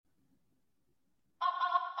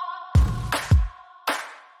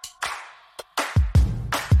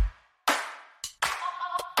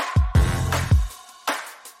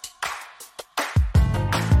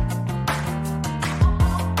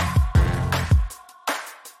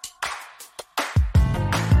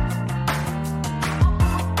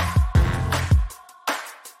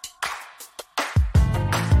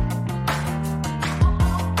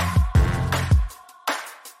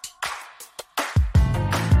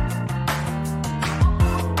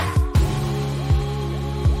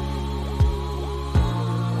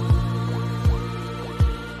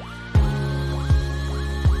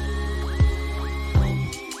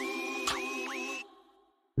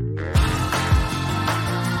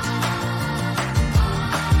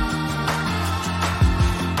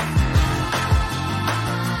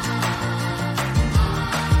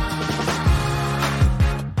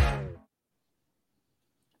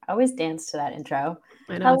always dance to that intro.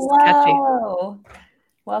 I know, it's catchy. Hello.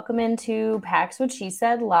 Welcome into Pax What She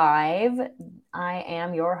Said Live. I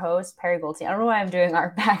am your host, Perry Goldstein. I don't know why I'm doing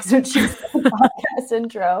our Pax What She Said podcast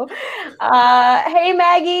intro. Hey,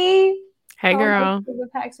 Maggie. Hey, girl. The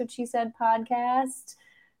Pax What She Said podcast.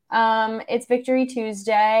 It's Victory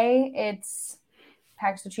Tuesday. It's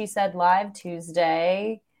Pax What She Said Live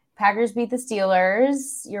Tuesday. Packers beat the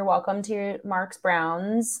Steelers. You're welcome to your Marks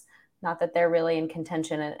Browns. Not that they're really in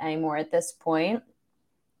contention anymore at this point.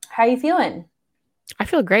 How are you feeling? I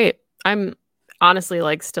feel great. I'm honestly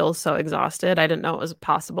still so exhausted. I didn't know it was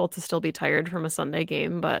possible to still be tired from a Sunday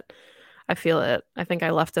game, but I feel it. I think I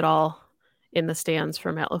left it all in the stands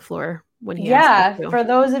for Matt LaFleur when he asked me to. For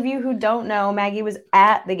those of you who don't know, Maggie was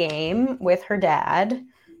at the game with her dad.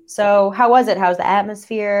 So how was it? How's the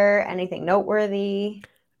atmosphere? Anything noteworthy?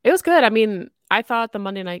 It was good. I mean, I thought the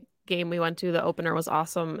Monday night game we went to, the opener, was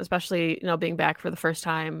awesome, especially, being back for the first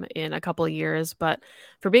time in a couple of years. But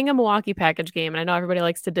for being a Milwaukee package game, and I know everybody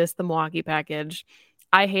likes to diss the Milwaukee package,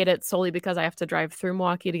 I hate it solely because I have to drive through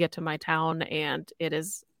Milwaukee to get to my town, and it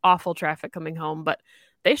is awful traffic coming home. But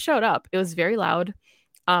they showed up. It was very loud.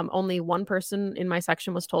 Only one person in my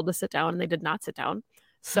section was told to sit down, and they did not sit down.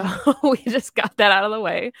 So we just got that out of the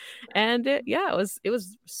way. And it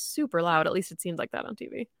was super loud. At least it seemed like that on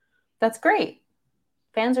TV. That's great.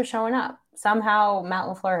 Fans are showing up. Somehow Matt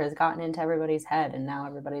LaFleur has gotten into everybody's head and now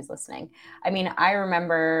everybody's listening. I mean, I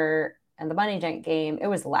remember in the Monday night game, it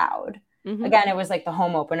was loud. Mm-hmm. Again, it was like the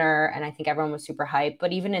home opener and I think everyone was super hyped.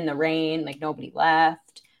 But even in the rain, nobody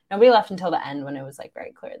left. Nobody left until the end when it was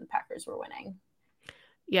very clear the Packers were winning.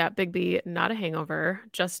 Yeah, Big B, not a hangover.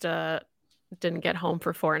 Just didn't get home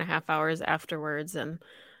for 4.5 hours afterwards and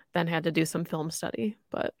then had to do some film study.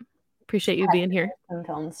 But appreciate you being here. Some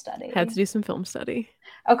film study. Had to do some film study.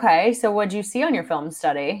 Okay, so what'd you see on your film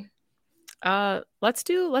study? Let's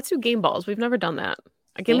do game balls. We've never done that.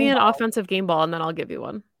 Give me an offensive game ball and then I'll give you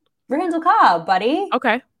one. Randall Cobb, buddy.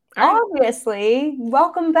 Okay. All right. Obviously.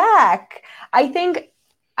 Welcome back. I think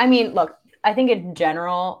in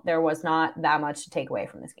general, there was not that much to take away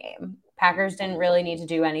from this game. Packers didn't really need to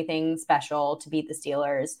do anything special to beat the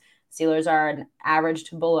Steelers. Steelers are an average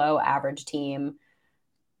to below average team.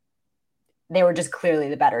 They were just clearly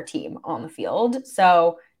the better team on the field.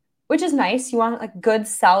 So, which is nice. You want a good,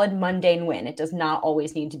 solid, mundane win. It does not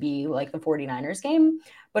always need to be like the 49ers game,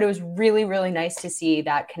 but it was really, really nice to see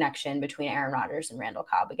that connection between Aaron Rodgers and Randall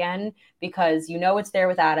Cobb again, because it's there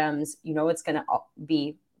with Adams. It's going to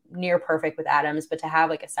be near perfect with Adams, but to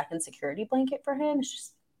have a second security blanket for him is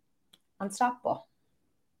just unstoppable.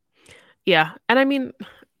 Yeah. And I mean,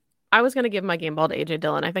 I was going to give my game ball to AJ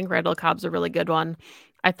Dillon. I think Randall Cobb's a really good one.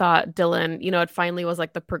 I thought Dillon, it finally was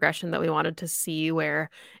the progression that we wanted to see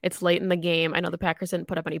where it's late in the game. I know the Packers didn't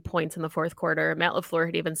put up any points in the fourth quarter. Matt LaFleur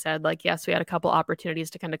had even said yes, we had a couple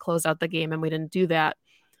opportunities to kind of close out the game and we didn't do that.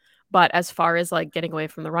 But as far as getting away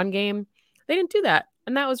from the run game, they didn't do that.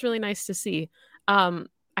 And that was really nice to see.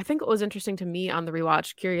 I think what was interesting to me on the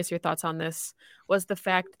rewatch, curious your thoughts on this, was the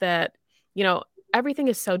fact that, everything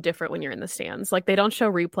is so different when you're in the stands. They don't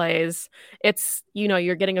show replays. It's,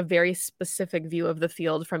 you're getting a very specific view of the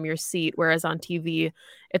field from your seat, whereas on TV,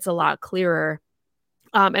 it's a lot clearer.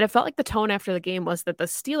 And it felt like the tone after the game was that the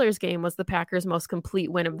Steelers game was the Packers' most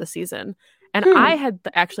complete win of the season. And I had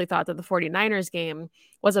actually thought that the 49ers game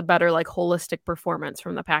was a better, holistic performance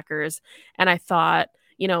from the Packers. And I thought,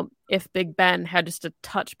 if Big Ben had just a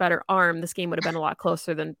touch better arm, this game would have been a lot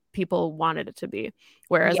closer than people wanted it to be.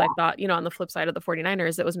 Whereas I thought, on the flip side of the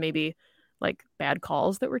 49ers, it was maybe bad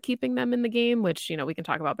calls that were keeping them in the game, which, we can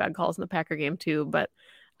talk about bad calls in the Packer game too. But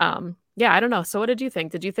I don't know. So what did you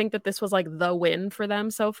think? Did you think that this was the win for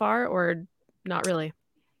them so far or not really?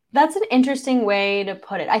 That's an interesting way to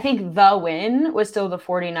put it. I think the win was still the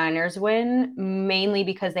 49ers win, mainly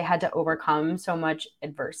because they had to overcome so much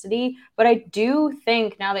adversity. But I do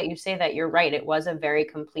think now that you say that, you're right. It was a very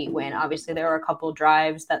complete win. Obviously, there were a couple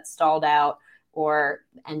drives that stalled out or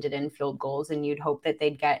ended in field goals, and you'd hope that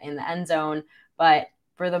they'd get in the end zone. But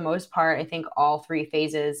for the most part, I think all three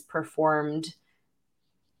phases performed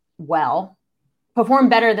well. Perform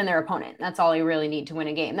better than their opponent. That's all you really need to win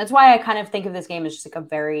a game. That's why I kind of think of this game as just a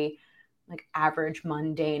very average,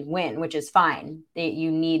 mundane win, which is fine.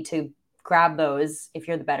 You need to grab those if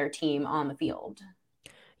you're the better team on the field.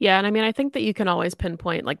 Yeah, and I mean, I think that you can always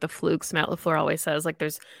pinpoint the flukes. Matt LaFleur always says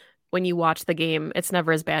there's when you watch the game, it's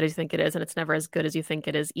never as bad as you think it is, and it's never as good as you think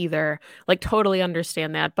it is either. Like, totally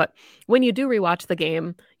understand that. But when you do rewatch the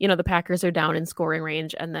game, the Packers are down in scoring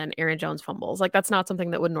range, and then Aaron Jones fumbles. Like, that's not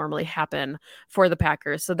something that would normally happen for the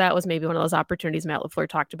Packers. So that was maybe one of those opportunities Matt LaFleur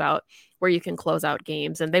talked about where you can close out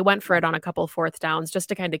games. And they went for it on a couple fourth downs just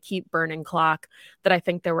to kind of keep burning clock, that I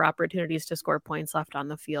think there were opportunities to score points left on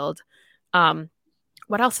the field.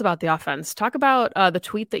 What else about the offense? Talk about the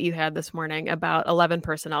tweet that you had this morning about 11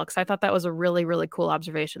 personnel, because I thought that was a really, really cool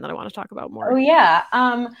observation that I want to talk about more. Oh, yeah.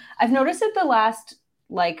 I've noticed it the last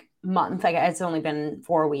month. It's only been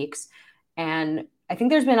 4 weeks. And I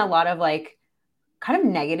think there's been a lot of kind of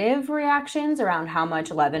negative reactions around how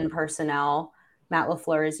much 11 personnel Matt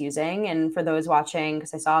LaFleur is using. And for those watching,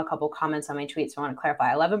 because I saw a couple comments on my tweet, so I want to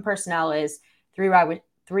clarify, 11 personnel is three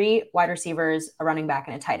wide receivers, a running back,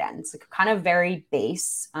 and a tight end. It's kind of very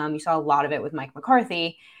base. You saw a lot of it with Mike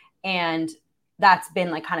McCarthy. And that's been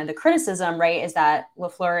kind of the criticism, right? Is that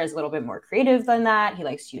LaFleur is a little bit more creative than that. He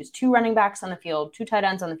likes to use 2 running backs on the field, 2 tight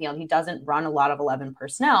ends on the field. He doesn't run a lot of 11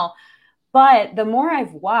 personnel. But the more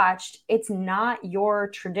I've watched, it's not your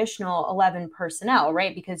traditional 11 personnel,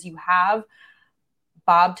 right? Because you have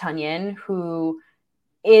Bob Tonyan, who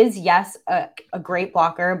is, yes, a great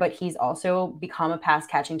blocker, but he's also become a pass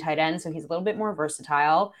catching tight end. So he's a little bit more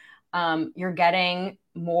versatile. You're getting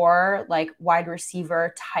more wide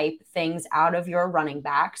receiver type things out of your running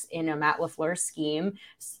backs in a Matt LaFleur scheme.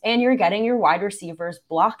 And you're getting your wide receivers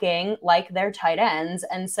blocking like their tight ends.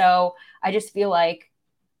 And so I just feel like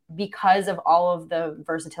because of all of the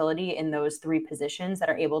versatility in those 3 positions that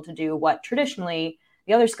are able to do what traditionally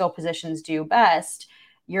the other skill positions do best,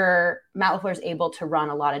 your Matt LaFleur is able to run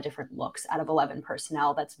a lot of different looks out of 11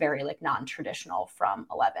 personnel. That's very non-traditional from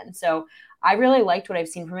 11. So I really liked what I've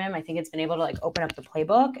seen from him. I think it's been able to open up the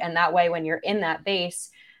playbook. And that way, when you're in that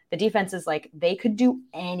base, the defense is they could do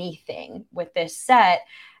anything with this set.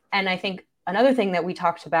 And I think another thing that we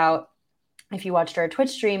talked about, if you watched our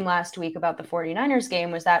Twitch stream last week about the 49ers game,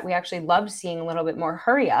 was that we actually loved seeing a little bit more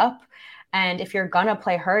hurry up. And if you're going to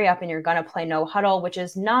play hurry up and you're going to play no huddle, which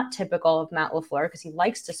is not typical of Matt LaFleur because he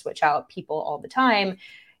likes to switch out people all the time,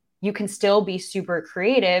 you can still be super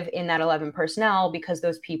creative in that 11 personnel because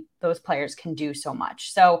those players can do so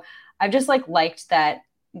much. So I've just liked that.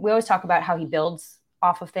 We always talk about how he builds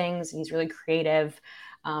off of things and he's really creative.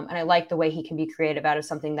 And I like the way he can be creative out of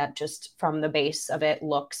something that just from the base of it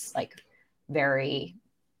looks very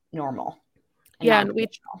normal. And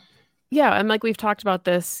we've talked about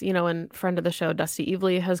this, and friend of the show, Dusty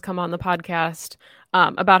Evely, has come on the podcast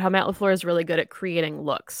about how Matt LaFleur is really good at creating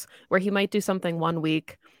looks where he might do something one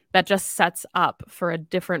week that just sets up for a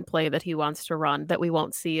different play that he wants to run that we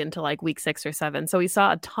won't see until week 6 or 7. So we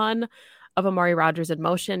saw a ton of Amari Rodgers in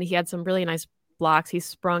motion. He had some really nice blocks. He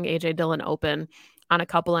sprung AJ Dillon open on a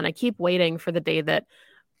couple, and I keep waiting for the day that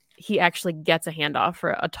he actually gets a handoff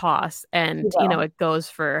for a toss and, it goes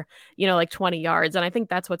for, 20 yards. And I think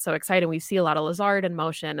that's what's so exciting. We see a lot of Lazard in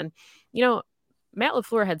motion. And, Matt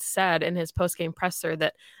LaFleur had said in his post-game presser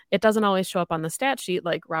that it doesn't always show up on the stat sheet.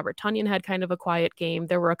 Robert Tonyan had kind of a quiet game.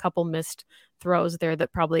 There were a couple missed throws there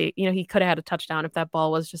that probably, he could have had a touchdown if that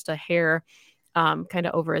ball was just a hair kind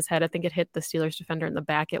of over his head. I think it hit the Steelers defender in the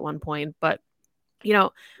back at one point. But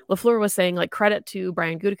LaFleur was saying credit to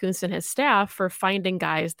Brian Gutekunst and his staff for finding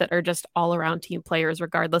guys that are just all around team players,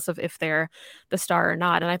 regardless of if they're the star or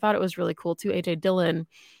not. And I thought it was really cool too. AJ Dillon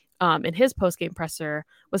in his post-game presser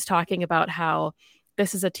was talking about how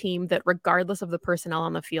this is a team that regardless of the personnel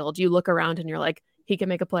on the field, you look around and you're like, he can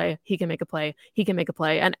make a play, he can make a play, he can make a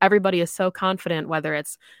play. And everybody is so confident, whether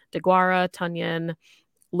it's DeGuara, Tonyan,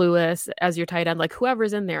 Lewis as your tight end,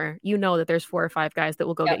 whoever's in there, that there's 4 or 5 guys that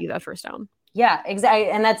will go get you that first down. Yeah, exactly.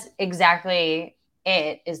 And that's exactly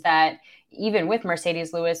it, is that even with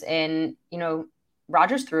Mercedes Lewis in,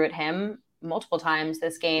 Rodgers threw at him multiple times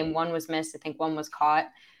this game. One was missed. I think one was caught.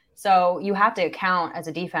 So you have to account as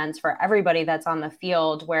a defense for everybody that's on the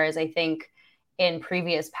field. Whereas I think in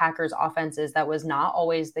previous Packers offenses, that was not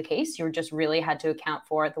always the case. You just really had to account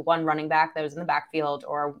for the one running back that was in the backfield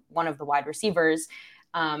or one of the wide receivers.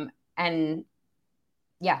 And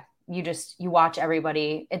yeah, you watch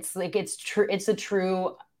everybody. It's a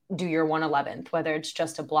true do your 111th, whether it's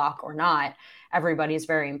just a block or not. Everybody's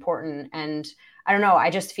very important. And I don't know,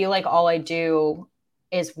 I just feel like all I do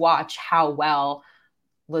is watch how well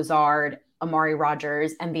Lazard, Amari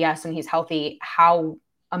Rodgers, MVS when he's healthy, how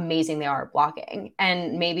amazing they are at blocking.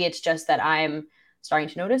 And maybe it's just that I'm starting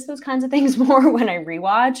to notice those kinds of things more when I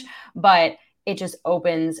rewatch, but it just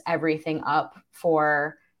opens everything up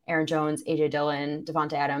for Aaron Jones, AJ Dillon,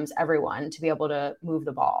 Devonta Adams, everyone to be able to move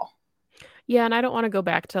the ball. Yeah, and I don't want to go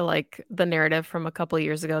back to like the narrative from a couple of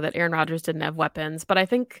years ago that Aaron Rodgers didn't have weapons, but I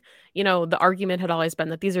think, the argument had always been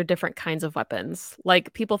that these are different kinds of weapons.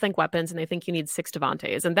 Like people think weapons and they think you need six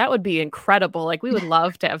Devontaes, and that would be incredible. Like we would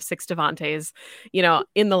love to have six Devontaes,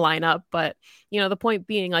 in the lineup, but the point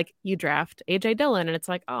being like you draft AJ Dillon and it's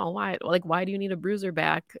like, oh, why? Like why do you need a bruiser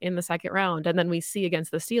back in the second round? And then we see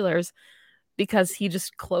against the Steelers because he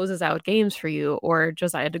just closes out games for you, or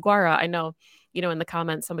Josiah DeGuara. I know, in the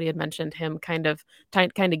comments somebody had mentioned him kind of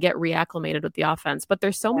get reacclimated with the offense, but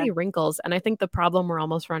there's so many wrinkles, and I think the problem we're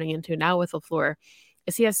almost running into now with LaFleur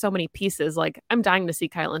is he has so many pieces. Like I'm dying to see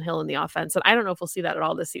Kylan Hill in the offense, and I don't know if we'll see that at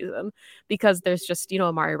all this season because there's just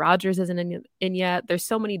Amari Rodgers isn't in yet. There's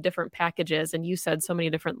so many different packages, and you said so many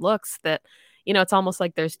different looks that it's almost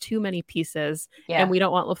like there's too many pieces, and we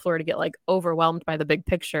don't want LaFleur to get like overwhelmed by the big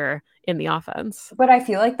picture in the offense. But I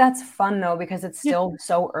feel like that's fun though, because it's still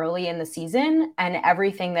so early in the season and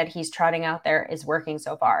everything that he's trotting out there is working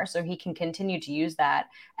so far. So he can continue to use that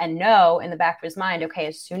and know in the back of his mind, okay,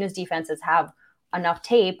 as soon as defenses have enough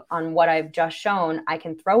tape on what I've just shown, I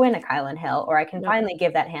can throw in a Kylan Hill, or I can finally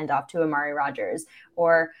give that handoff to Amari Rodgers,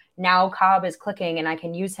 or now Cobb is clicking and I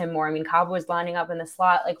can use him more. I mean, Cobb was lining up in the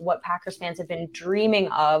slot, like what Packers fans have been dreaming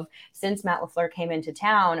of since Matt LaFleur came into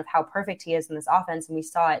town, of how perfect he is in this offense. And we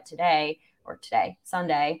saw it Sunday.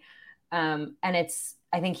 And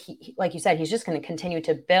I think he, like you said, he's just going to continue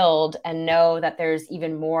to build and know that there's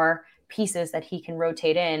even more pieces that he can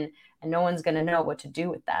rotate in and no one's going to know what to do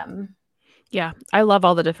with them. Yeah, I love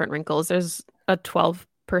all the different wrinkles. There's a 12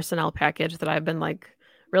 personnel package that I've been like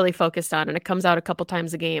really focused on, and it comes out a couple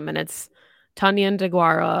times a game, and it's Tonyan,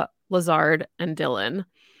 DeGuara, Lazard, and Dillon.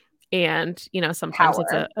 And, sometimes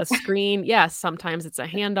it's a screen. Yes, sometimes it's a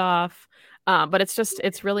handoff. But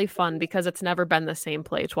it's really fun because it's never been the same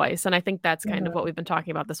play twice. And I think that's kind of what we've been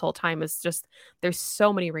talking about this whole time is just there's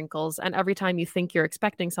so many wrinkles. And every time you think you're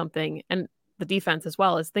expecting something, and the defense as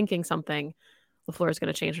well is thinking something, LaFleur is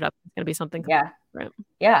going to change it up. It's going to be something different.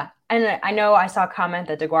 Yeah. And I know I saw a comment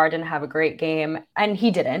that DeGuara didn't have a great game, and he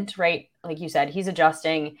didn't, right? Like you said, he's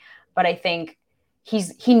adjusting, but I think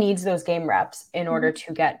he needs those game reps in order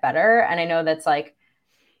to get better. And I know that's like,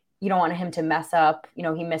 you don't want him to mess up.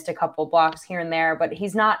 He missed a couple blocks here and there, but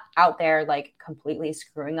he's not out there like completely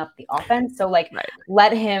screwing up the offense. So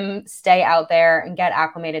let him stay out there and get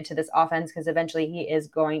acclimated to this offense, because eventually he is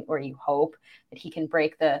going, or you hope that he can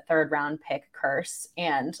break the third round pick curse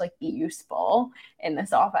and like be useful in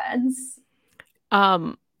this offense.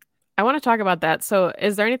 I want to talk about that. So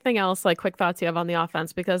is there anything else, like quick thoughts you have on the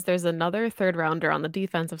offense? Because there's another third rounder on the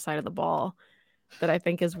defensive side of the ball that I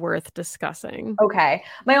think is worth discussing. Okay.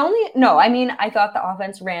 I thought the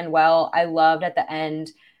offense ran well. I loved at the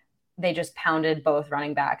end, they just pounded both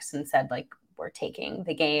running backs and said, like, we're taking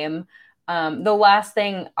the game. The last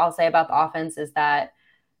thing I'll say about the offense is that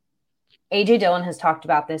AJ Dillon has talked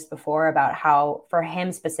about this before, about how for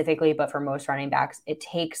him specifically, but for most running backs, it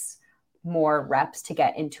takes more reps to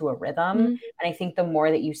get into a rhythm. And I think the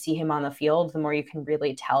more that you see him on the field, the more you can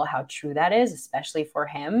really tell how true that is, especially for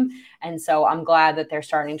him. And so I'm glad that they're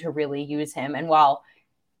starting to really use him. And while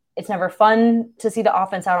it's never fun to see the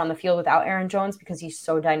offense out on the field without Aaron Jones, because he's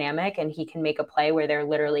so dynamic and he can make a play where there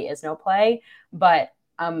literally is no play, but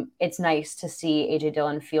it's nice to see AJ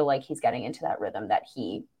Dillon feel like he's getting into that rhythm that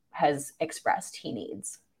he has expressed he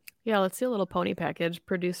needs. Yeah, let's see a little pony package.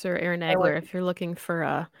 Producer Aaron Nagler, if you're looking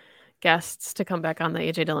for guests to come back on the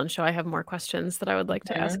AJ Dillon show, I have more questions that I would like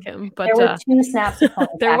to ask him. But there were 2 snaps of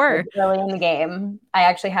there were early in the game. I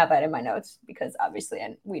actually have that in my notes because obviously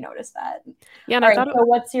we noticed that. Yeah, and so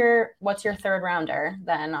what's your third rounder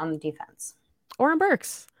then on the defense? Oren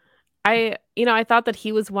Burks. I thought that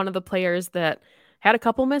he was one of the players that had a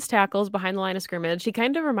couple missed tackles behind the line of scrimmage. He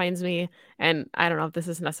kind of reminds me, and I don't know if this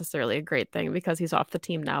is necessarily a great thing because he's off the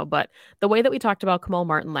team now, but the way that we talked about Kamal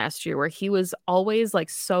Martin last year, where he was always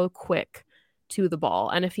like so quick to the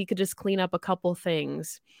ball. And if he could just clean up a couple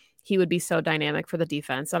things, he would be so dynamic for the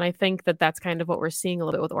defense. And I think that that's kind of what we're seeing a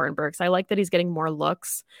little bit with Oren Burks. I like that he's getting more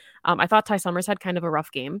looks. I thought Ty Summers had kind of a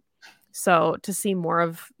rough game. So to see more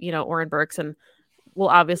of, Oren Burks, and we'll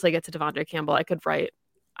obviously get to Devondre Campbell. I could write,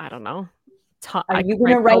 I don't know. Are you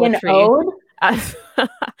going to write an ode? I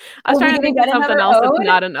was trying to think of something else that's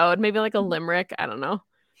not an ode. Maybe like a limerick. I don't know.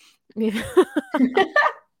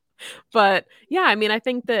 But yeah, I mean, I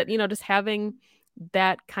think that, just having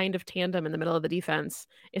that kind of tandem in the middle of the defense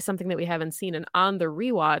is something that we haven't seen. And on the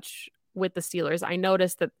rewatch with the Steelers, I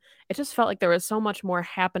noticed that it just felt like there was so much more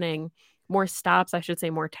happening, more stops, I should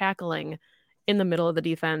say, more tackling in the middle of the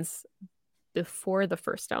defense before the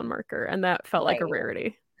first down marker. And that felt like a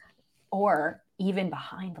rarity. Or even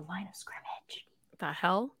behind the line of scrimmage. the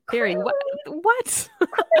hell? Perry, what?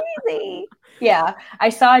 Crazy. Yeah. I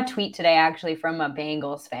saw a tweet today actually from a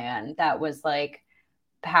Bengals fan that was like,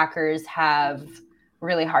 Packers have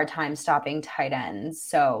really hard time stopping tight ends.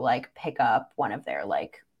 So like pick up one of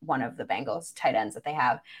the Bengals tight ends that they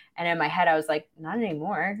have. And in my head, I was like, not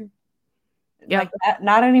anymore. Yeah. Like that,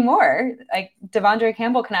 not anymore. Like Devondre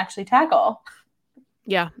Campbell can actually tackle.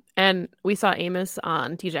 Yeah. And we saw Amos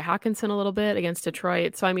on TJ Hawkinson a little bit against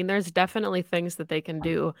Detroit. So, I mean, there's definitely things that they can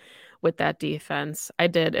do with that defense.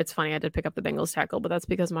 It's funny, I did pick up the Bengals tackle, but that's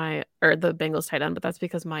because the Bengals tight end, but that's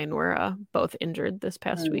because mine were both injured this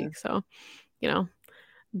past week. So,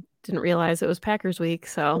 didn't realize it was Packers week.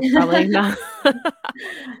 So, probably not.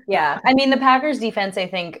 Yeah. I mean, the Packers defense, I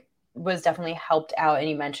think, was definitely helped out. And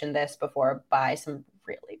you mentioned this before by some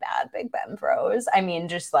really bad Big Ben throws. I mean,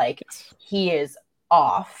 just like he is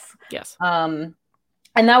off. Yes. And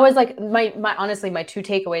that was like my honestly, my two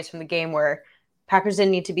takeaways from the game were Packers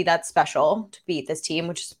didn't need to be that special to beat this team,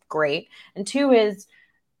 which is great. And two is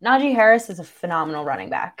Najee Harris is a phenomenal running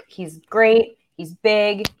back. He's great. He's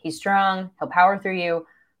big. He's strong. He'll power through you.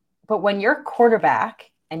 But when your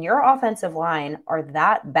quarterback and your offensive line are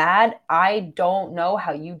that bad, I don't know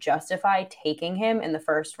how you justify taking him in the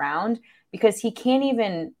first round because he can't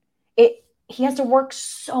even he has to work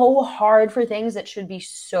so hard for things that should be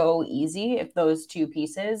so easy if those two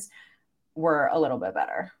pieces were a little bit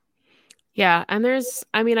better. Yeah, and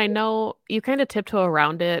I know you kind of tiptoe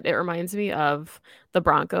around it. It reminds me of the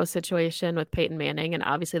Broncos situation with Peyton Manning, and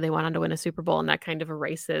obviously they went on to win a Super Bowl, and that kind of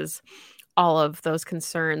erases all of those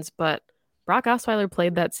concerns. But Brock Osweiler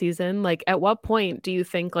played that season. Like, at what point do you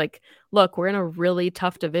think, like, look, we're in a really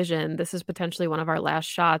tough division. This is potentially one of our last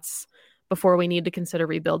shots before we need to consider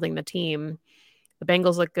rebuilding the team. The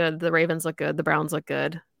Bengals look good. The Ravens look good. The Browns look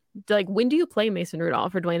good. Like, when do you play Mason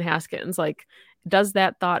Rudolph or Dwayne Haskins? Like, does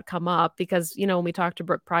that thought come up? Because, when we talked to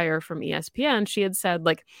Brooke Pryor from ESPN, she had said,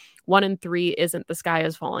 like, 1-3 isn't the sky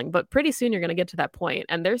is falling, but pretty soon you're going to get to that point.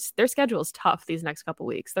 And their schedule is tough these next couple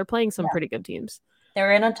weeks. They're playing some pretty good teams.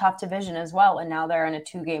 They're in a tough division as well. And now they're in a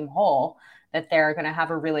 2-game hole that they're going to have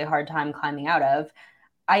a really hard time climbing out of.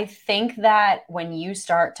 I think that when you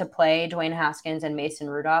start to play Dwayne Haskins and Mason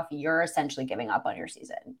Rudolph, you're essentially giving up on your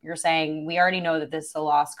season. You're saying, we already know that this is a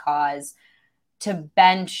lost cause. To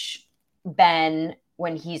bench Ben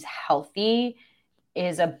when he's healthy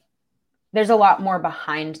there's a lot more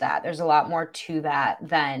behind that. There's a lot more to that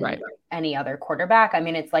than any other quarterback. I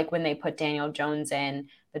mean, it's like when they put Daniel Jones in,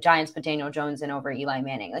 the Giants put Daniel Jones in over Eli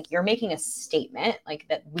Manning. Like, you're making a statement like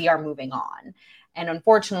that we are moving on. And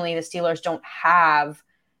unfortunately, the Steelers don't have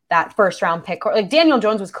that first round pick. Like, Daniel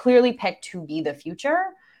Jones was clearly picked to be the future,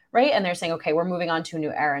 right? And they're saying, okay, we're moving on to a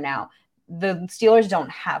new era now. The Steelers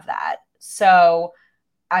don't have that. So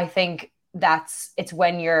I think it's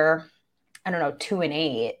when you're,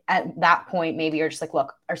 2-8 at that point, maybe you're just like,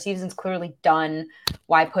 look, our season's clearly done.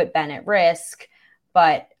 Why put Ben at risk?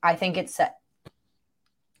 But I think it's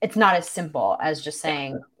not as simple as just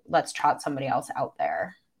saying, let's trot somebody else out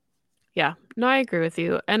there. Yeah, no, I agree with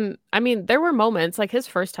you. And I mean, there were moments like his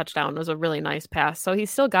first touchdown was a really nice pass. So he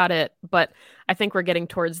still got it. But I think we're getting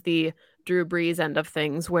towards the Drew Brees end of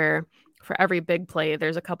things where for every big play,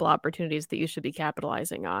 there's a couple opportunities that you should be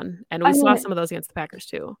capitalizing on. And we saw some of those against the Packers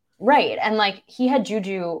too. Right. And like, he had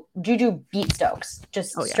Juju beat Stokes,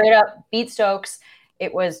 just straight up beat Stokes.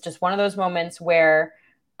 It was just one of those moments where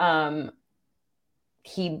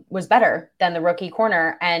he was better than the rookie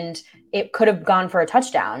corner and it could have gone for a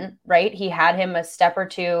touchdown, right? He had him a step or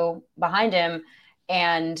two behind him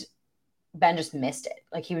and Ben just missed it.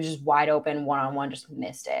 Like, he was just wide open one-on-one, just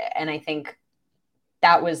missed it. And I think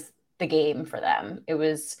that was the game for them. It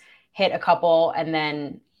was hit a couple and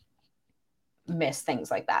then miss things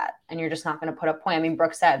like that. And you're just not going to put up points. I mean,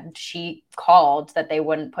 Brooke said she called that they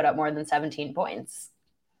wouldn't put up more than 17 points.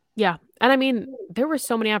 Yeah. And I mean, there were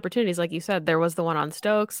so many opportunities. Like you said, there was the one on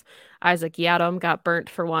Stokes. Isaac Yiadom got burnt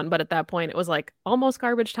for one. But at that point, it was like almost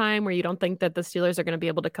garbage time where you don't think that the Steelers are going to be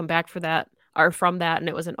able to come back for that or from that. And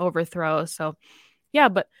it was an overthrow. So, yeah,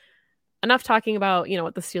 but enough talking about,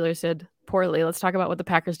 what the Steelers did poorly. Let's talk about what the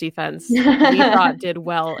Packers defense we thought did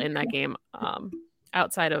well in that game.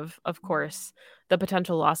 Outside of course, the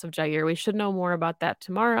potential loss of Jair. We should know more about that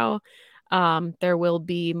tomorrow. There will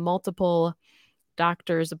be multiple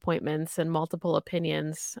doctor's appointments and multiple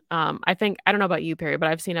opinions. I don't know about you, Perry, but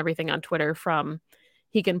I've seen everything on Twitter from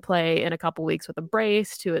he can play in a couple weeks with a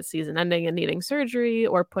brace to it season ending and needing surgery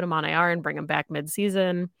or put him on IR and bring him back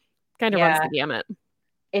mid-season. Kind of runs the gamut.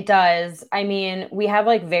 It does. I mean, we have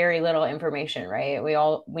like very little information, right? We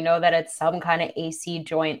know that it's some kind of AC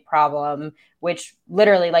joint problem, which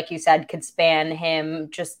literally, like you said, could span him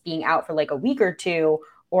just being out for like a week or two,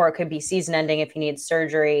 or it could be season ending if he needs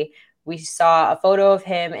surgery. We saw a photo of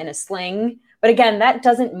him in a sling, but again, that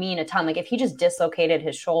doesn't mean a ton. Like if he just dislocated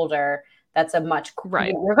his shoulder, that's a much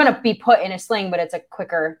Right. we're going to be put in a sling, but it's a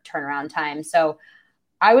quicker turnaround time. So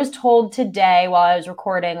I was told today while I was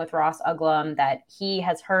recording with Ross Uglum that he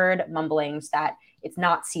has heard mumblings that it's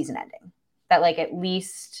not season ending, that like at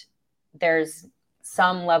least there's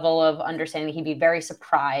some level of understanding. He'd be very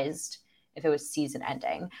surprised if it was season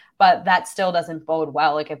ending, but that still doesn't bode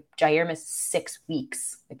well. Like if Jair missed 6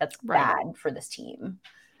 weeks, like that's bad for this team.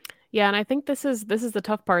 Yeah, and I think this is the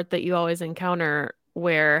tough part that you always encounter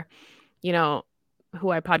where, you know, who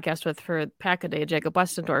I podcast with for Pack a Day, Jacob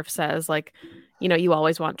Westendorf says, like, you know, you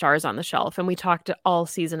always want jars on the shelf. And we talked all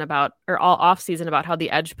season about, or all off season about how the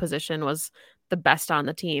edge position was the best on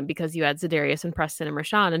the team because you had Za'Darius and Preston and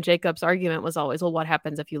Rashawn. And Jacob's argument was always, well, what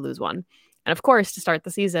happens if you lose one? And of course, to start the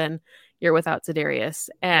season, you're without Za'Darius.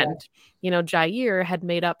 And, you know, Jair had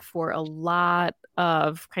made up for a lot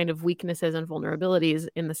of kind of weaknesses and vulnerabilities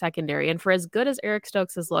in the secondary. And for as good as Eric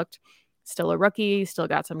Stokes has looked, still a rookie, still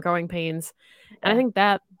got some growing pains. And I think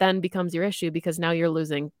that then becomes your issue because now you're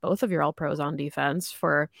losing both of your all pros on defense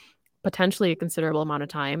for potentially a considerable amount of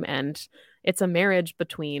time. And it's a marriage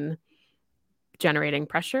between generating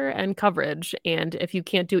pressure and coverage. And if you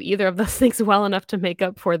can't do either of those things well enough to make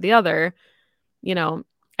up for the other, you know,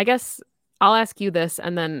 I guess I'll ask you this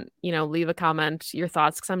and then, you know, leave a comment, your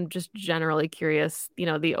thoughts, because I'm just generally curious, you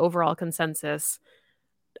know, the overall consensus.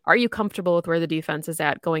 Are you comfortable with where the defense is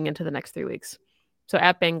at going into the next 3 weeks? So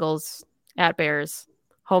at Bengals, at Bears,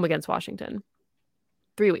 home against Washington.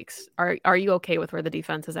 3 weeks. Are you okay with where the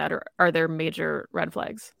defense is at, or are there major red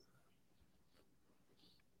flags?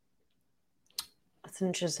 That's an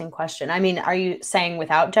interesting question. I mean, are you saying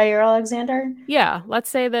without Jair Alexander? Yeah, let's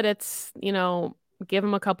say that it's, you know, give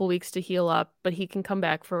him a couple weeks to heal up, but he can come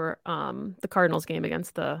back for the Cardinals game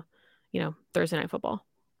against the, you know, Thursday Night Football.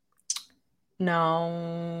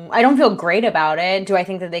 No, I don't feel great about it. Do I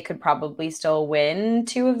think that they could probably still win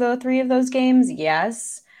 2 of the 3 of those games?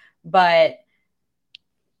 Yes. But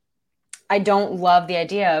I don't love the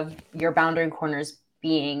idea of your boundary corners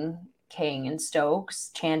being King and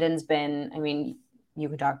Stokes. Chandon's been, I mean, you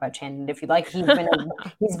can talk about Chandon if you'd like.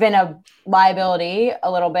 He's been a liability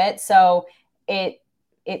a little bit. So it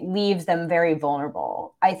leaves them very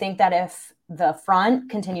vulnerable. I think that if the front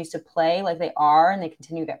continues to play like they are and they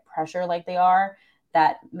continue to get pressure like they are,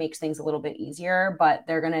 that makes things a little bit easier, but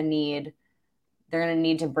they're going to need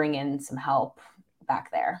to bring in some help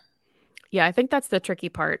back there. Yeah, I think that's the tricky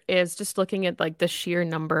part is just looking at like the sheer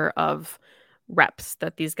number of reps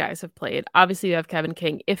that these guys have played. Obviously, you have Kevin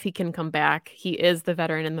King. If he can come back, he is the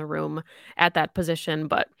veteran in the room at that position,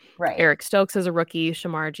 but Eric Stokes is a rookie.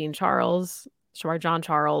 Shamar John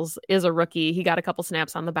Charles is a rookie. He got a couple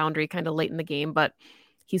snaps on the boundary kind of late in the game, but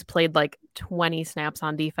he's played like 20 snaps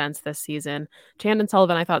on defense this season. Chandon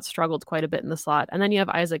Sullivan, I thought, struggled quite a bit in the slot. And then you have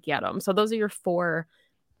Isaac Yiadom. So those are your 4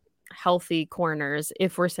 healthy corners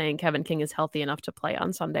if we're saying Kevin King is healthy enough to play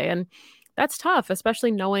on Sunday. And that's tough,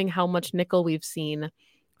 especially knowing how much nickel we've seen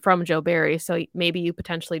from Joe Barry. So maybe you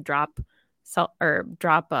potentially drop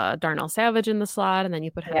Darnell Savage in the slot, and then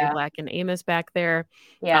you put Henry Black and Amos back there.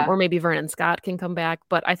 Or maybe Vernon Scott can come back.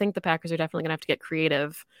 But I think the Packers are definitely going to have to get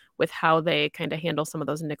creative with how they kind of handle some of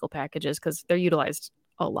those nickel packages because they're utilized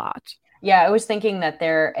a lot. Yeah, I was thinking that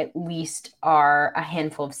there at least are a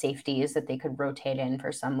handful of safeties that they could rotate in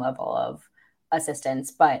for some level of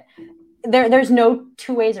assistance, but there's no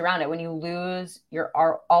 2 ways around it. When you lose your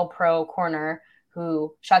all-pro corner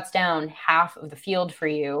who shuts down half of the field for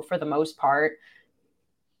you for the most part,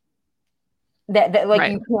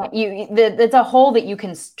 it's a hole that you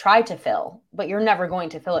can try to fill, but you're never going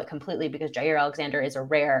to fill it completely because Jair Alexander is a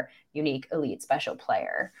rare, unique, elite, special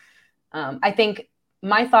player. I think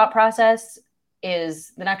my thought process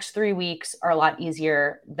is the next 3 weeks are a lot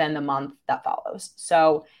easier than the month that follows.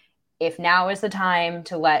 So if now is the time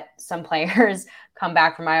to let some players come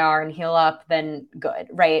back from IR and heal up, then good,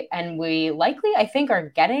 right? And we likely, I think,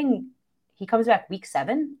 he comes back week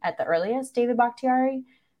 7 at the earliest, David Bakhtiari.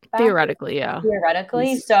 Theoretically, yeah.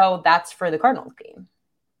 Theoretically. So that's for the Cardinals game.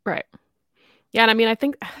 Right. Yeah, and I mean, I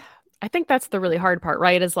think that's the really hard part,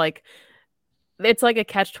 right? Is like, it's like a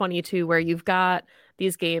catch-22 where you've got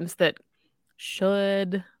these games that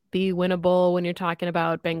should be winnable when you're talking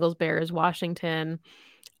about Bengals, Bears, Washington.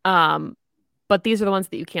 But these are the ones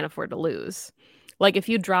that you can't afford to lose. Like if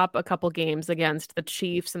you drop a couple games against the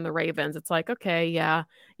Chiefs and the Ravens, it's like, okay, yeah,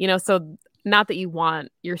 you know, so not that you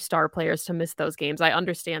want your star players to miss those games. I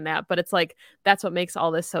understand that, but it's like that's what makes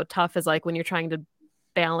all this so tough is like when you're trying to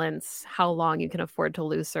balance how long you can afford to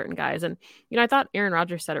lose certain guys. And, I thought Aaron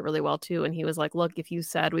Rodgers said it really well too. And he was like, look, if you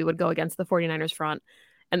said we would go against the 49ers front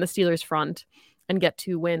and the Steelers front and get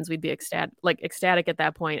 2 wins, we'd be ecstatic at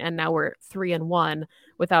that point. And now we're 3-1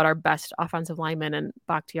 without our best offensive linemen and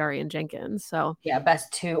Bakhtiari and Jenkins. So yeah,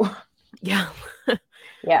 best 2. Yeah.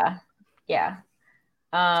 Yeah.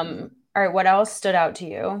 All right, what else stood out to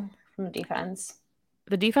you from the defense?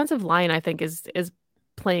 The defensive line, I think, is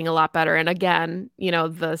playing a lot better. And again, the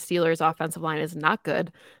Steelers' offensive line is not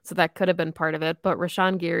good, so that could have been part of it. But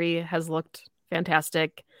Rashawn Gary has looked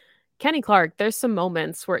fantastic. Kenny Clark, there's some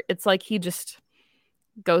moments where it's like he just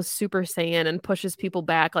goes Super Saiyan and pushes people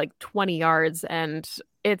back like 20 yards, and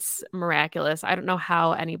it's miraculous. I don't know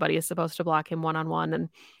how anybody is supposed to block him one-on-one. And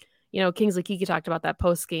Kingsley Keke talked about that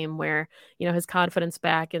post game where, his confidence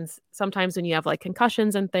back. And sometimes when you have like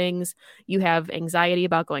concussions and things, you have anxiety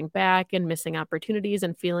about going back and missing opportunities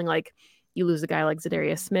and feeling like you lose a guy like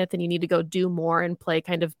Zadarius Smith and you need to go do more and play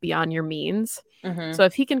kind of beyond your means. Mm-hmm. So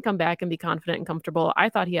if he can come back and be confident and comfortable, I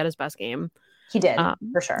thought he had his best game. He did,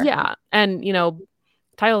 for sure. Yeah. And,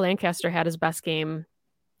 Tyler Lancaster had his best game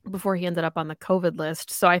before he ended up on the COVID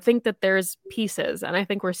list. So I think that there's pieces, and I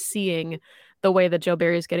think we're seeing the way that Joe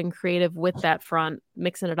Barry is getting creative with that front,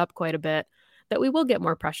 mixing it up quite a bit, that we will get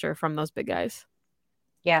more pressure from those big guys.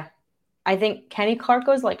 Yeah. I think Kenny Clark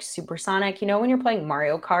goes like supersonic. When you're playing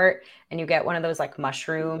Mario Kart and you get one of those like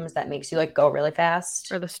mushrooms that makes you like go really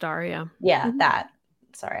fast? Or the star, yeah. Yeah, mm-hmm. That.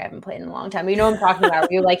 Sorry, I haven't played in a long time. But you know what I'm talking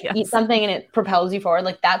about? Where you like yes. Eat something and it propels you forward.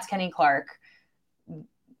 Like that's Kenny Clark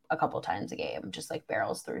a couple times a game, just like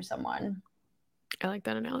barrels through someone. I like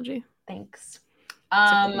that analogy. Thanks.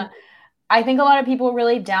 I think a lot of people were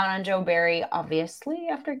really down on Joe Barry, obviously,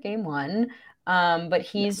 after game 1. But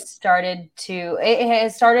it has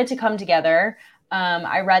started to come together.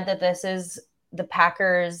 I read that the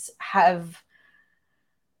Packers have,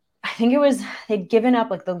 I think they'd given up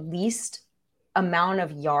like the least amount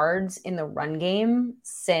of yards in the run game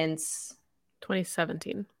since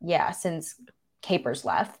 2017. Yeah, since Capers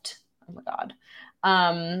left. Oh my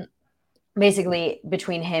God. Basically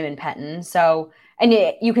between him and Pettin. So, and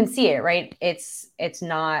you can see it, right? It's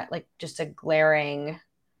not like just a glaring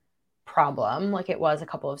problem like it was a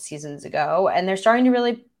couple of seasons ago. And they're starting to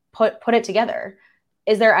really put it together.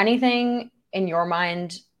 Is there anything in your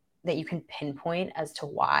mind that you can pinpoint as to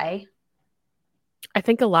why? I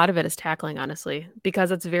think a lot of it is tackling, honestly,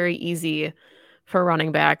 because it's very easy for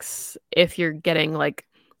running backs if you're getting like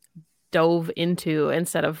dove into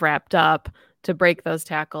instead of wrapped up to break those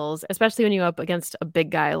tackles, especially when you're up against a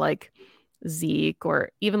big guy like Zeke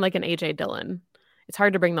or even like an AJ Dillon. It's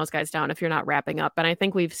hard to bring those guys down if you're not wrapping up. And I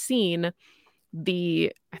think we've seen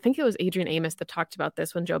I think it was Adrian Amos that talked about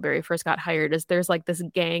this when Joe Barry first got hired, is there's like this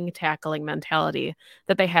gang tackling mentality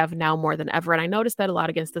that they have now more than ever. And I noticed that a lot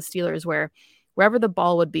against the Steelers, where wherever the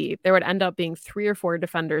ball would be, there would end up being 3 or 4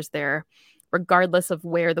 defenders there, regardless of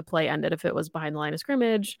where the play ended, if it was behind the line of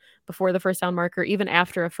scrimmage, before the first down marker, even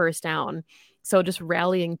after a first down. So just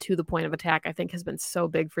rallying to the point of attack, I think, has been so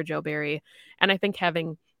big for Joe Barry. And I think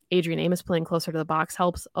having Adrian Amos playing closer to the box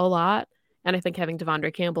helps a lot. And I think having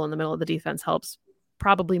Devondre Campbell in the middle of the defense helps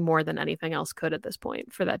probably more than anything else could at this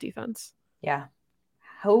point for that defense. Yeah.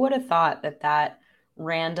 Who would have thought that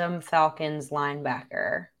random Falcons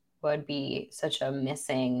linebacker would be such a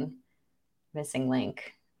missing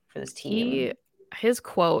link for this team? His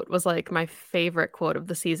quote was like my favorite quote of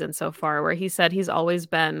the season so far, where he said he's always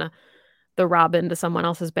been the Robin to someone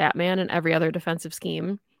else's Batman in every other defensive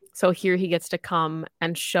scheme. So here he gets to come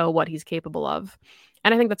and show what he's capable of.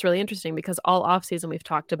 And I think that's really interesting because all offseason we've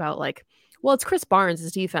talked about like, well, it's Chris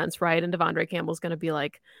Barnes' defense, right? And Devondre Campbell's going to be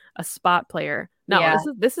like a spot player. No, yeah.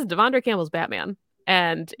 This is Devondre Campbell's Batman.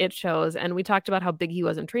 And it shows. And we talked about how big he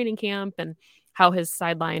was in training camp and how his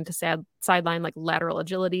sideline to sideline, like lateral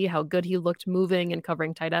agility, how good he looked moving and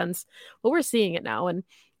covering tight ends. Well, we're seeing it now. And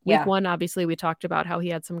week 1, obviously, we talked about how he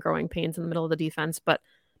had some growing pains in the middle of the defense, but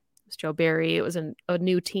it was Joe Barry. It was a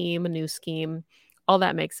new team, a new scheme. All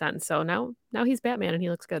that makes sense. So now he's Batman and he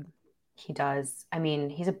looks good. He does. I mean,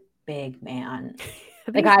 he's a big man.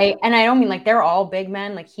 I don't mean like they're all big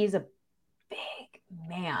men. Like he's a big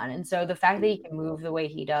man. And so the fact that he can move the way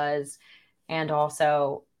he does and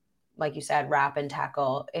also, like you said, wrap and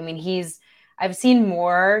tackle. I mean, I've seen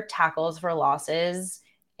more tackles for losses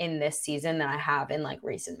in this season than I have in like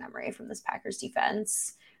recent memory from this Packers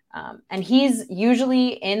defense. And he's usually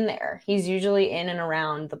in there. He's usually in and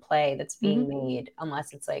around the play that's being made,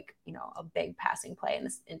 unless it's like, a big passing play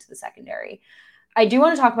into the secondary. I do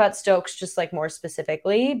want to talk about Stokes just like more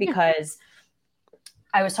specifically because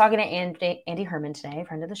I was talking to Andy Herman today,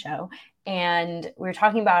 friend of the show, and we were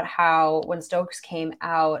talking about how when Stokes came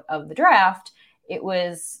out of the draft, it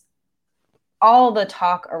was all the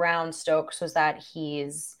talk around Stokes was that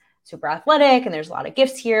he's super athletic and there's a lot of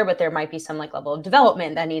gifts here, but there might be some like level of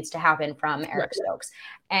development that needs to happen from Eric Stokes.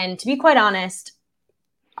 And to be quite honest,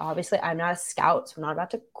 obviously I'm not a scout, so I'm not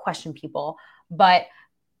about to question people, but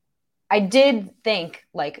I did think,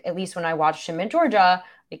 like, at least when I watched him in Georgia,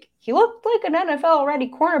 like he looked like an NFL ready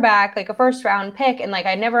cornerback, like a first round pick. And like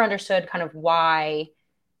I never understood kind of why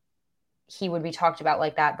he would be talked about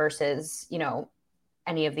like that versus, you know,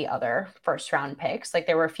 any of the other first round picks. Like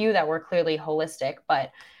there were a few that were clearly holistic,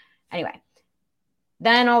 but anyway,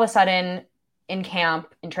 then all of a sudden in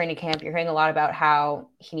training camp, you're hearing a lot about how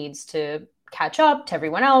he needs to catch up to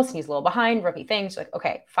everyone else. He's a little behind, rookie things. Like,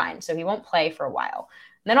 okay, fine. So he won't play for a while.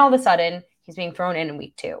 And then all of a sudden he's being thrown in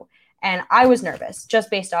week 2. And I was nervous just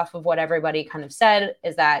based off of what everybody kind of said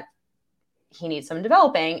is that he needs some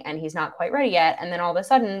developing and he's not quite ready yet. And then all of a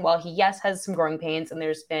sudden, while he, yes, has some growing pains and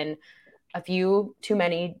there's been a few too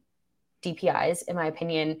many DPIs, in my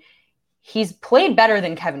opinion, he's played better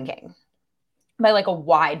than Kevin King by like a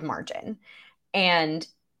wide margin. And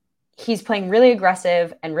he's playing really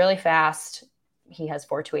aggressive and really fast. He has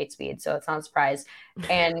 4.28 speed, so it's not a surprise.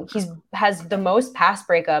 And has the most pass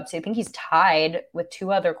breakups. I think he's tied with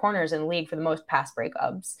 2 other corners in the league for the most pass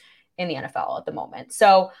breakups in the NFL at the moment.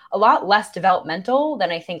 So a lot less developmental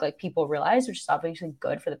than I think like people realize, which is obviously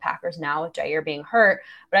good for the Packers now with Jaire being hurt.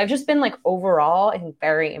 But I've just been like overall, I think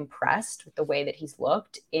very impressed with the way that he's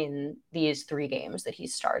looked in these 3 games that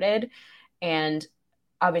he's started. And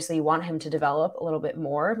obviously you want him to develop a little bit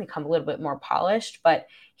more, become a little bit more polished, but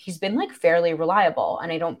he's been like fairly reliable.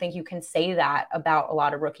 And I don't think you can say that about a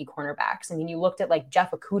lot of rookie cornerbacks. I mean, you looked at like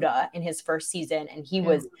Jeff Okudah in his first season and he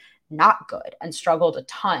was not good and struggled a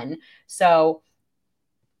ton. So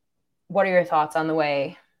what are your thoughts on the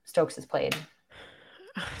way Stokes has played?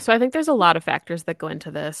 So I think there's a lot of factors that go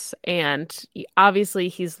into this. And obviously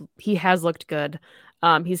he has looked good.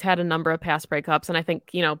 He's had a number of pass breakups, and I think,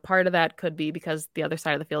 you know, part of that could be because the other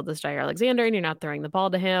side of the field is Jaire Alexander and you're not throwing the ball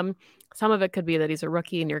to him. Some of it could be that he's a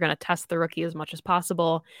rookie and you're going to test the rookie as much as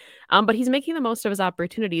possible. But he's making the most of his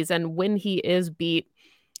opportunities, and when he is beat,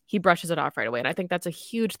 he brushes it off right away. And I think that's a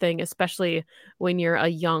huge thing, especially when you're a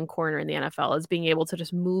young corner in the NFL, is being able to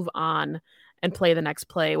just move on and play the next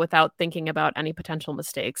play without thinking about any potential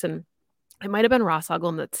mistakes. And it might have been Ross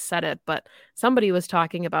Uglem that said it, but somebody was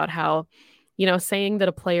talking about how, you know, saying that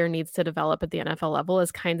a player needs to develop at the NFL level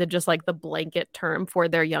is kind of just like the blanket term for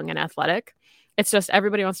they're young and athletic. It's just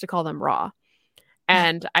everybody wants to call them raw.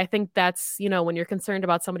 And I think that's, you know, when you're concerned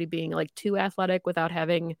about somebody being like too athletic without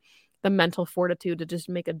having the mental fortitude to just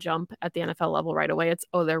make a jump at the NFL level right away, it's,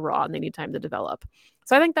 oh, they're raw and they need time to develop.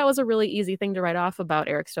 So I think that was a really easy thing to write off about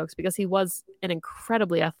Eric Stokes because he was an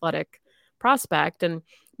incredibly athletic prospect, and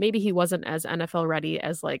maybe he wasn't as NFL ready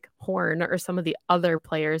as like Horn or some of the other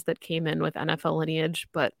players that came in with NFL lineage,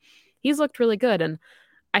 but he's looked really good. And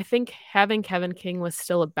I think having Kevin King was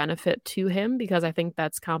still a benefit to him because I think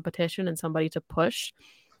that's competition and somebody to push.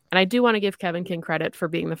 And I do want to give Kevin King credit for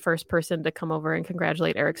being the first person to come over and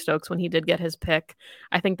congratulate Eric Stokes when he did get his pick.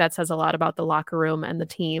 I think that says a lot about the locker room and the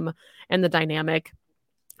team and the dynamic.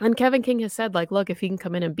 And Kevin King has said, like, look, if he can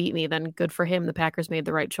come in and beat me, then good for him. The Packers made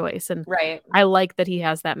the right choice. And Right. I like that he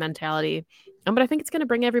has that mentality. But I think it's going to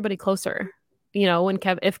bring everybody closer. You know,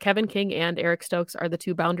 if Kevin King and Eric Stokes are the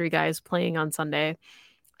 2 boundary guys playing on Sunday,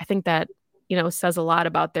 I think that, you know, says a lot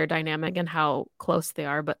about their dynamic and how close they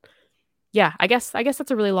are. But yeah, I guess that's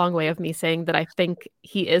a really long way of me saying that I think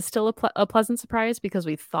he is still a pleasant surprise because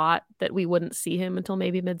we thought that we wouldn't see him until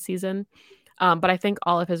maybe midseason. But I think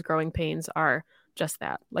all of his growing pains are just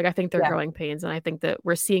that. Like, I think they're growing pains, and I think that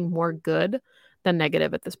we're seeing more good than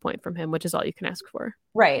negative at this point from him, which is all you can ask for.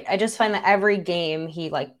 Right. I just find that every game he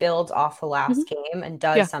like builds off the last game and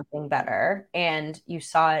does something better. And you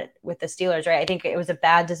saw it with the Steelers, right? I think it was a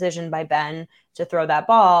bad decision by Ben to throw that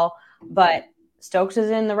ball, but Stokes is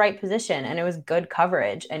in the right position and it was good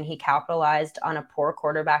coverage and he capitalized on a poor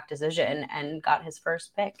quarterback decision and got his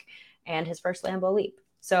first pick and his first Lambeau leap.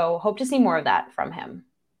 So hope to see more of that from him.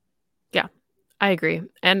 Yeah, I agree.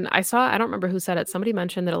 And I don't remember who said it. Somebody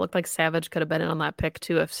mentioned that it looked like Savage could have been in on that pick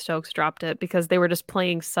too if Stokes dropped it because they were just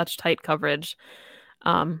playing such tight coverage.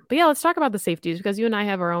 But yeah, let's talk about the safeties because you and I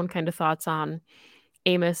have our own kind of thoughts on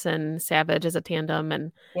Amos and Savage as a tandem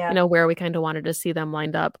and, you know, where we kind of wanted to see them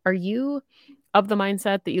lined up. Are you of the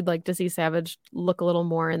mindset that you'd like to see Savage look a little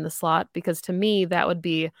more in the slot? Because to me, that would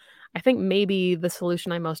be, I think, maybe the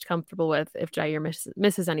solution I'm most comfortable with if Jaire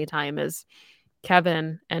misses any time is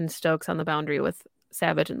Kevin and Stokes on the boundary with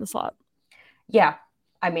Savage in the slot. Yeah.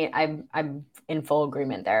 I mean, I'm in full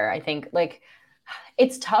agreement there. I think like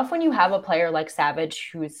it's tough when you have a player like Savage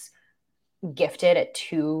who's gifted at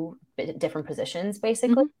two different positions,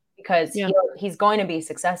 basically, because Yeah. he's going to be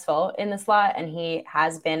successful in the slot, and he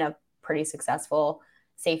has been a pretty successful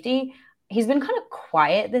safety. He's been kind of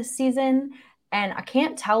quiet this season, and I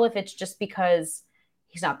can't tell if it's just because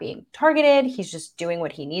he's not being targeted. He's just doing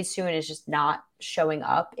what he needs to and is just not showing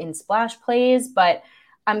up in splash plays. But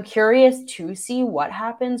I'm curious to see what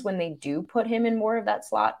happens when they do put him in more of that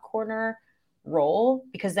slot corner role,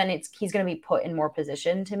 because then he's going to be put in more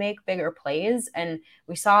position to make bigger plays. And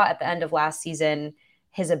we saw at the end of last season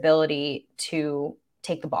his ability to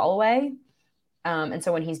take the ball away. And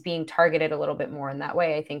so when he's being targeted a little bit more in that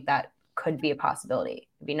way, I think that could be a possibility.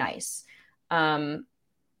 It'd be nice. I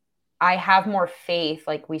have more faith,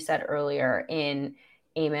 like we said earlier, in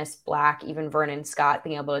Amos, Black, even Vernon Scott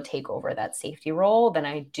being able to take over that safety role than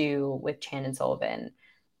I do with Chandon Sullivan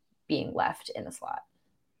being left in the slot.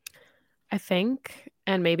 I think,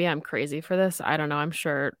 and maybe I'm crazy for this, I don't know, I'm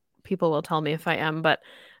sure people will tell me if I am, but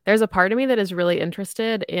there's a part of me that is really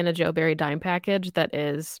interested in a Joe Barry dime package that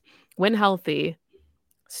is, when healthy,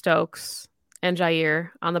 Stokes and Jair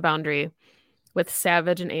on the boundary with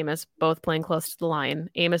Savage and Amos both playing close to the line,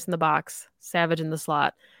 Amos in the box, Savage in the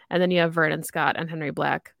slot, and then you have Vernon Scott and Henry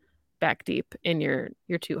Black back deep in your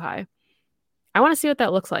two high. I want to see what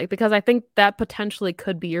that looks like, because I think that potentially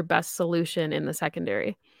could be your best solution in the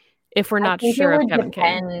secondary if we're not sure of Kevin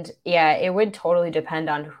King. Yeah, it would totally depend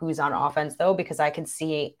on who's on offense, though, because I could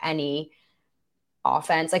see any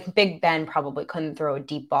offense, like Big Ben probably couldn't throw a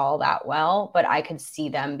deep ball that well, but I could see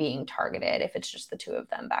them being targeted if it's just the two of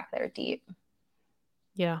them back there deep.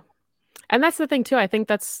 Yeah. And that's the thing too. I think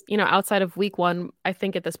that's, outside of week one, I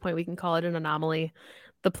think at this point we can call it an anomaly.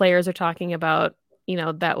 The players are talking about,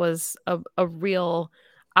 that was a real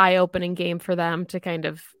eye-opening game for them to kind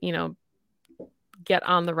of, get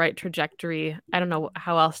on the right trajectory. I don't know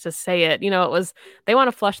how else to say it. They want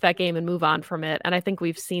to flush that game and move on from it. And I think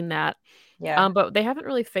we've seen that. Yeah. But they haven't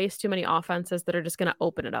really faced too many offenses that are just going to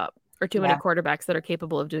open it up, or too many quarterbacks that are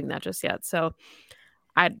capable of doing that just yet. So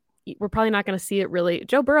we're probably not going to see it really.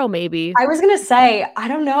 Joe Burrow, maybe. I was going to say, I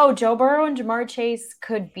don't know. Joe Burrow and Ja'Marr Chase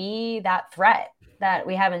could be that threat that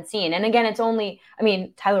we haven't seen. And again,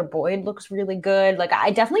 Tyler Boyd looks really good. Like,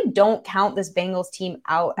 I definitely don't count this Bengals team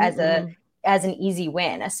out as an easy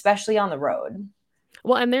win, especially on the road.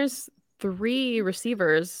 Well, and there's 3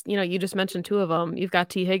 receivers, you just mentioned 2 of them. You've got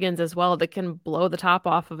T. Higgins as well that can blow the top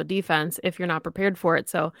off of a defense if you're not prepared for it.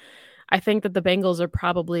 So I think that the Bengals are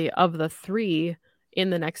probably, of the 3 in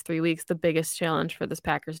the next 3 weeks, the biggest challenge for this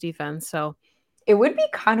Packers defense. So it would be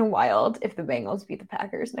kind of wild if the Bengals beat the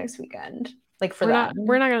Packers next weekend. Like, for that,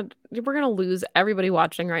 we're gonna lose everybody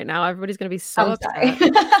watching right now. Everybody's gonna be so upset.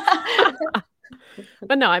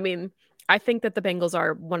 But no, I think that the Bengals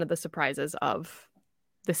are one of the surprises of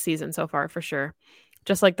this season so far, for sure.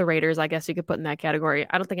 Just like the Raiders, I guess you could put in that category.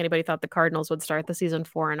 I don't think anybody thought the Cardinals would start the season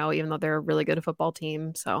 4-0, even though they're a really good football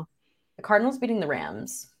team. So the Cardinals beating the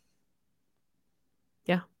Rams.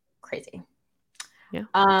 Yeah. Crazy. Yeah.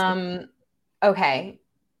 Okay.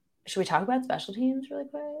 Should we talk about special teams really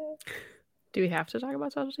quick? Do we have to talk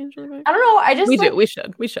about special teams really quick? I don't know. We do. We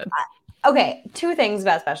should. Okay. 2 things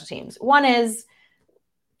about special teams. One is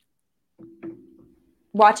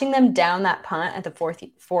watching them down that punt at the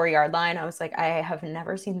 4-yard line. I was like, I have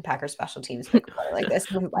never seen Packers special teams play like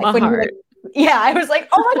this. My heart. I was like,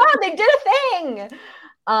 oh my God, they did a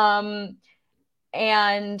thing.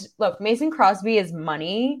 And look, Mason Crosby is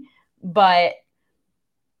money, but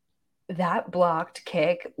that blocked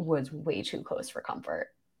kick was way too close for comfort.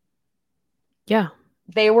 Yeah.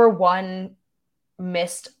 They were one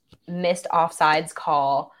missed offsides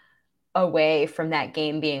call away from that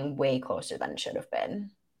game being way closer than it should have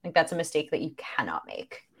been. Like, that's a mistake that you cannot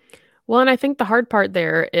make. Well, and I think the hard part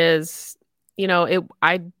there is,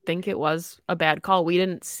 I think it was a bad call. We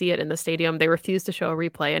didn't see it in the stadium. They refused to show a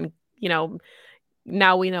replay, and,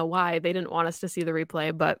 now we know why. They didn't want us to see the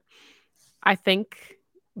replay, but I think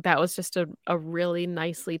that was just a really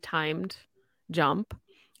nicely timed jump.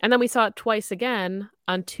 And then we saw it twice again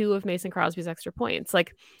on 2 of Mason Crosby's extra points.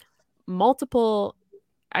 Like, multiple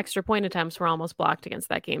extra point attempts were almost blocked against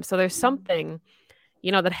that game. So there's something,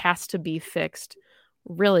 that has to be fixed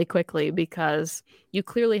really quickly, because you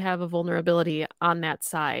clearly have a vulnerability on that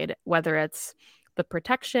side, whether it's the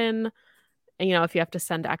protection, if you have to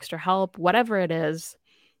send extra help, whatever it is.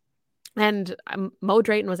 And Mo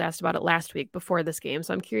Drayton was asked about it last week before this game.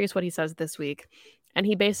 So I'm curious what he says this week. And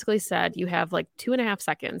he basically said you have like 2.5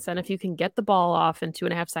 seconds. And if you can get the ball off in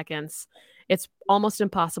 2.5 seconds, it's almost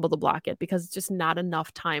impossible to block it because it's just not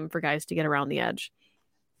enough time for guys to get around the edge.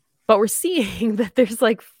 But we're seeing that there's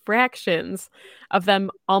like fractions of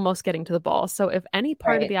them almost getting to the ball. So if any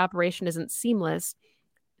part of the operation isn't seamless,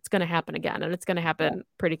 it's going to happen again, and it's going to happen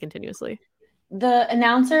pretty continuously. The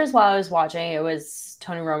announcers, while I was watching, it was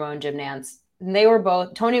Tony Romo and Jim Nantz. And they were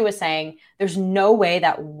both, Tony was saying there's no way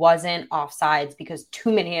that wasn't offsides because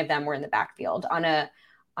too many of them were in the backfield. On a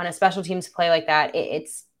special teams play like that,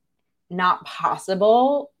 it's not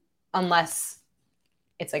possible unless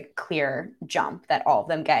it's a clear jump that all of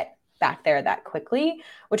them get back there that quickly,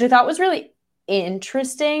 which I thought was really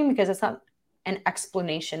interesting because it's not an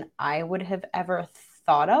explanation I would have ever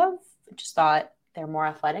thought of. I just thought they're more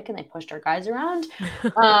athletic and they pushed our guys around.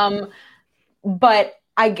 But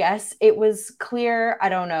I guess it was clear. I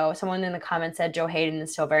don't know. Someone in the comments said Joe Hayden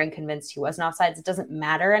is still very convinced he wasn't offsides. It doesn't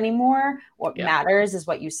matter anymore. What matters is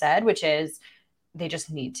what you said, which is they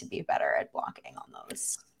just need to be better at blocking on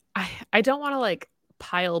those. I don't want to like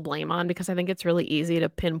pile blame on because I think it's really easy to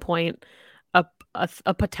pinpoint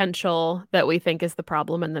a potential that we think is the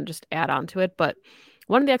problem and then just add on to it. But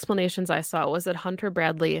one of the explanations I saw was that Hunter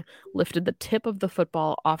Bradley lifted the tip of the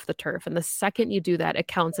football off the turf. And the second you do that, it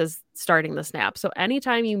counts as starting the snap. So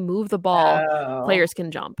anytime you move the ball, players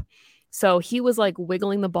can jump. So he was like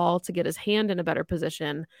wiggling the ball to get his hand in a better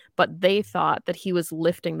position, but they thought that he was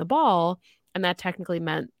lifting the ball, and that technically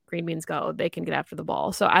meant green beans go. They can get after the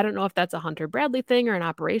ball. So I don't know if that's a Hunter Bradley thing or an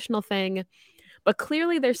operational thing, but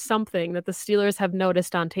clearly there's something that the Steelers have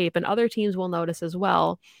noticed on tape and other teams will notice as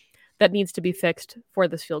well that needs to be fixed for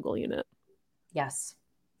this field goal unit. Yes.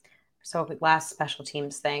 So last special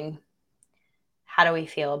teams thing. How do we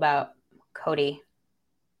feel about Cody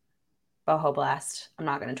Boho Blast? I'm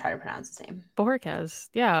not going to try to pronounce his name. Bohorquez.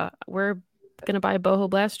 Yeah. We're going to buy Boho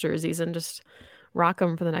Blast jerseys and just rock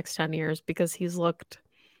them for the next 10 years because he's looked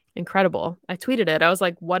incredible. I tweeted it. I was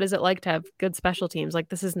like, what is it like to have good special teams? Like,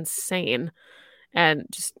 this is insane. And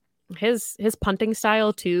just his punting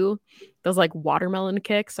style too, those like watermelon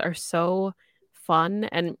kicks are so fun.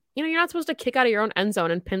 And you know, you're not supposed to kick out of your own end zone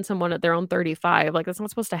and pin someone at their own 35. Like, that's not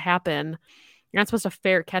supposed to happen. You're not supposed to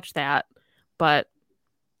fair catch that, but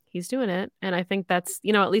he's doing it. And I think that's,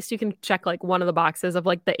 you know, at least you can check like one of the boxes of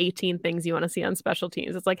like the 18 things you want to see on special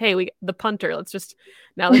teams. It's like, hey, the punter, let's just,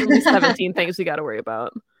 now there's only 17 things we got to worry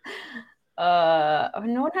about. No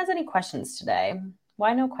one has any questions today.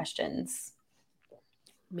 Why no questions?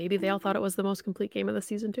 Maybe they all thought it was the most complete game of the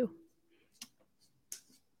season too.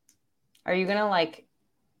 Are you going to like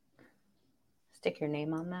stick your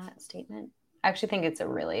name on that statement? I actually think it's a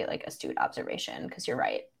really like astute observation because you're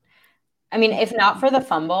right. I mean, if not for the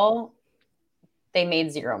fumble, they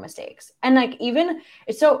made zero mistakes. And like even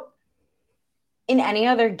so in any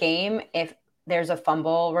other game, if there's a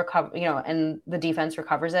fumble recover, you know, and the defense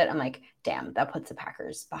recovers it, I'm like, damn, that puts the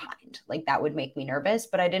Packers behind. Like that would make me nervous,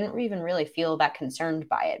 but I didn't even really feel that concerned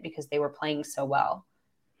by it because they were playing so well.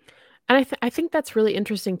 And I think that's really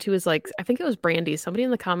interesting too, is like, I think it was Brandy, somebody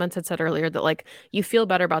in the comments had said earlier that like, you feel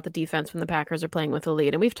better about the defense when the Packers are playing with the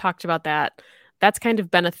lead. And we've talked about that. That's kind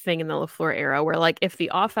of been a thing in the LaFleur era where like, if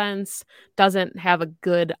the offense doesn't have a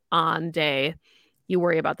good on day, you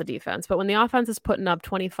worry about the defense. But when the offense is putting up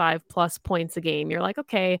 25 plus points a game, you're like,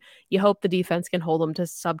 okay, you hope the defense can hold them to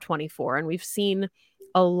sub 24. And we've seen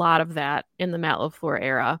a lot of that in the Matt LaFleur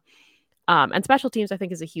era. And special teams, I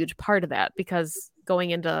think, is a huge part of that because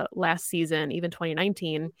going into last season, even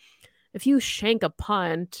 2019, if you shank a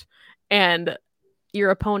punt and your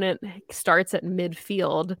opponent starts at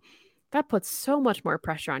midfield, that puts so much more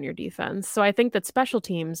pressure on your defense. So I think that special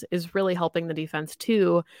teams is really helping the defense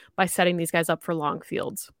too by setting these guys up for long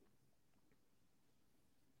fields.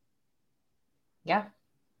 Yeah.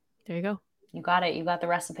 There you go. You got it. You got the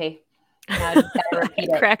recipe. Now you gotta repeat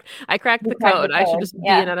it. I cracked the code. I should just be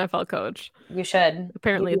an NFL coach. You should.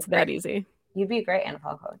 Apparently it's that easy. You'd be a great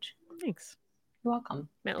NFL coach. Thanks. You're welcome.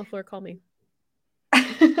 Matt LaFleur, call me.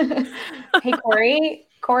 Hey,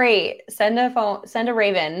 Corey, send a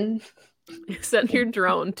raven. Send your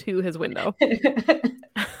drone to his window.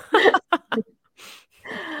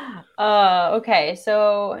 Okay,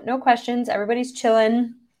 so no questions. Everybody's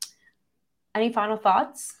chilling. Any final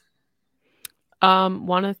thoughts?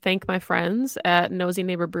 Want to thank my friends at Nosy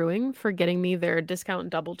Neighbor Brewing for getting me their discount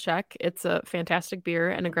double check. It's a fantastic beer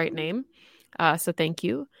and a great name. So thank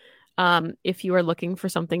you. If you are looking for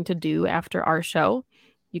something to do after our show,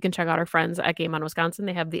 you can check out our friends at Game On Wisconsin.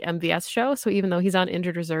 They have the MVS show. So even though he's on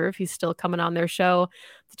injured reserve, he's still coming on their show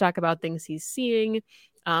to talk about things he's seeing.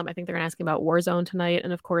 I think they're going to ask him about Warzone tonight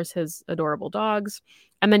and, of course, his adorable dogs.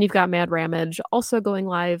 And then you've got Mad Ramage also going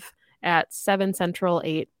live at 7 Central,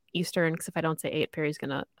 8 Eastern, because if I don't say 8, Perry's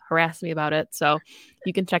going to harass me about it. So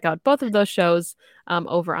you can check out both of those shows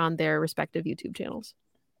over on their respective YouTube channels.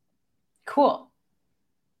 Cool.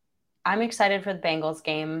 I'm excited for the Bengals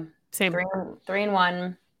game. Same. 3-1.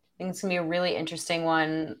 I think it's going to be a really interesting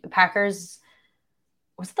one. The Packers,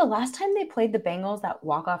 was it the last time they played the Bengals, that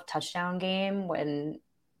walk-off touchdown game when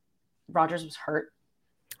Rodgers was hurt?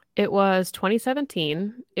 It was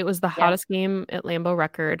 2017. It was the hottest game at Lambeau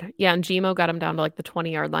record. Yeah, and Gmo got him down to like the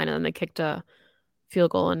 20-yard line, and then they kicked a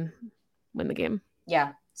field goal and win the game.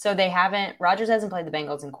 Yeah. So Rodgers hasn't played the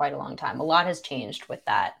Bengals in quite a long time. A lot has changed with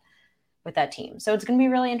that team. So it's going to be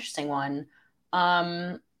a really interesting one.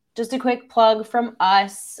 Just a quick plug from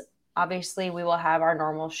us. Obviously, we will have our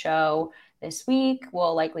normal show this week.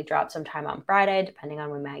 We'll likely drop sometime on Friday, depending on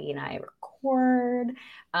when Maggie and I record.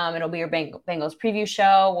 It'll be your Bengals preview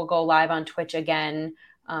show. We'll go live on Twitch again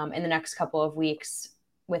in the next couple of weeks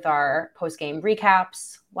with our post-game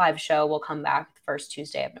recaps. Live show will come back the first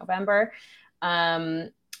Tuesday of November.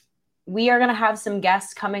 We are going to have some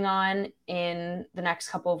guests coming on in the next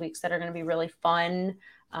couple of weeks that are going to be really fun.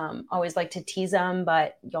 Always like to tease them,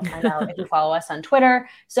 but you'll find out if you follow us on Twitter.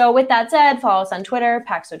 So with that said, follow us on Twitter,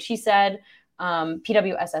 Pax What She Said,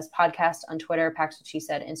 PWSS Podcast on Twitter, Pax What She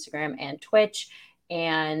Said, Instagram and Twitch.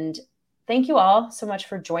 And thank you all so much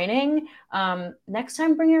for joining. Next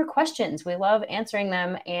time, bring your questions. We love answering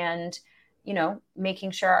them and,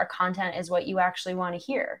 making sure our content is what you actually want to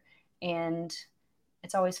hear. And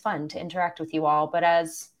it's always fun to interact with you all. But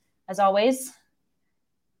as always,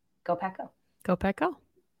 go Pack Go. Go Pack Go.